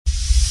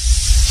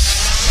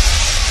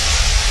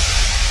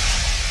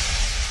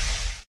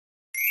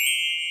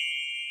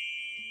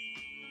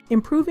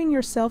Improving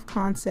your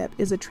self-concept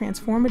is a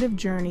transformative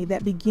journey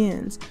that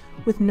begins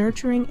with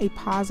nurturing a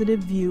positive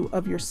view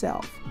of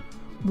yourself.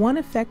 One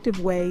effective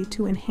way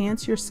to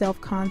enhance your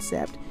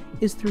self-concept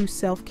is through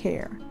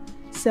self-care.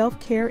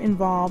 Self-care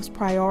involves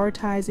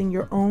prioritizing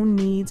your own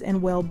needs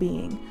and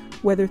well-being,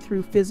 whether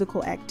through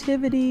physical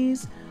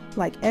activities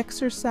like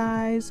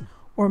exercise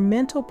or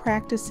mental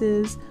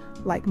practices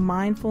like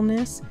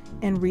mindfulness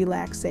and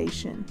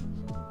relaxation.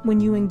 When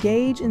you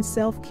engage in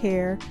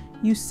self-care,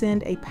 you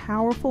send a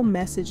powerful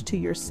message to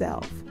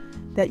yourself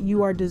that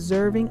you are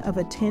deserving of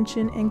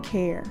attention and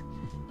care.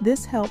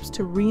 This helps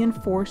to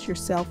reinforce your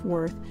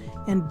self-worth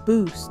and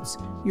boosts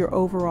your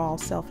overall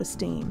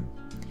self-esteem.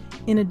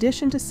 In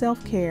addition to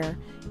self-care,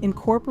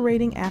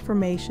 incorporating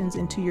affirmations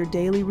into your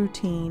daily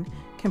routine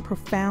can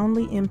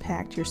profoundly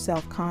impact your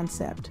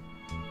self-concept.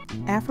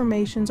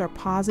 Affirmations are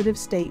positive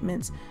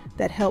statements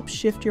that help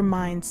shift your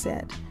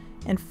mindset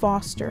and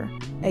foster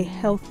a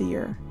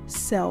healthier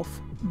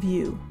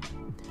self-view.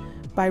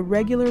 By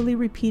regularly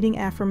repeating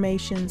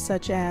affirmations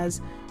such as,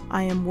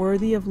 "I am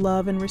worthy of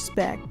love and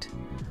respect,"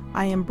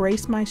 "I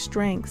embrace my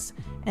strengths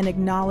and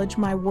acknowledge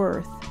my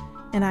worth,"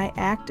 and "I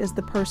act as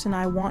the person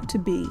I want to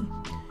be,"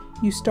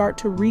 you start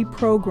to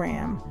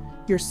reprogram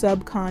your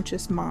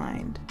subconscious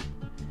mind.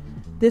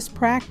 This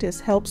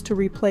practice helps to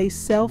replace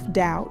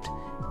self-doubt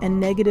and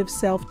negative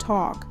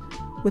self-talk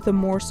with a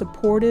more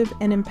supportive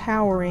and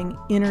empowering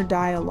inner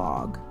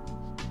dialogue.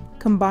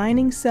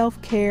 Combining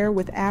self-care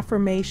with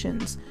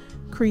affirmations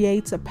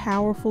creates a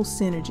powerful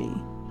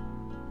synergy.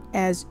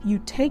 As you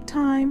take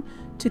time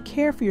to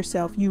care for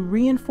yourself, you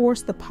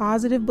reinforce the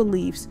positive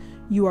beliefs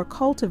you are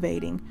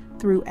cultivating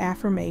through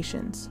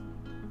affirmations.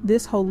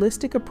 This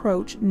holistic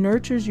approach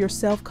nurtures your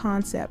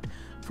self-concept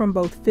from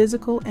both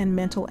physical and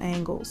mental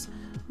angles,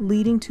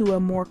 leading to a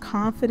more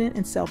confident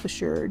and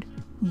self-assured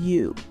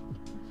you.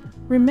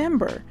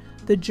 Remember,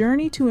 the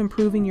journey to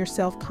improving your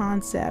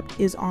self-concept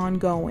is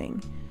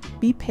ongoing.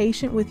 Be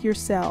patient with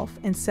yourself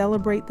and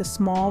celebrate the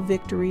small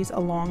victories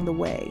along the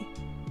way.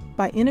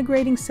 By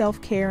integrating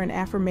self-care and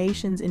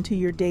affirmations into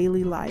your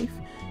daily life,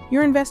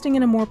 you're investing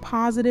in a more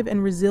positive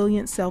and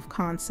resilient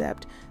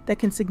self-concept that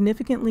can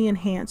significantly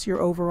enhance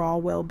your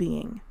overall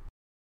well-being.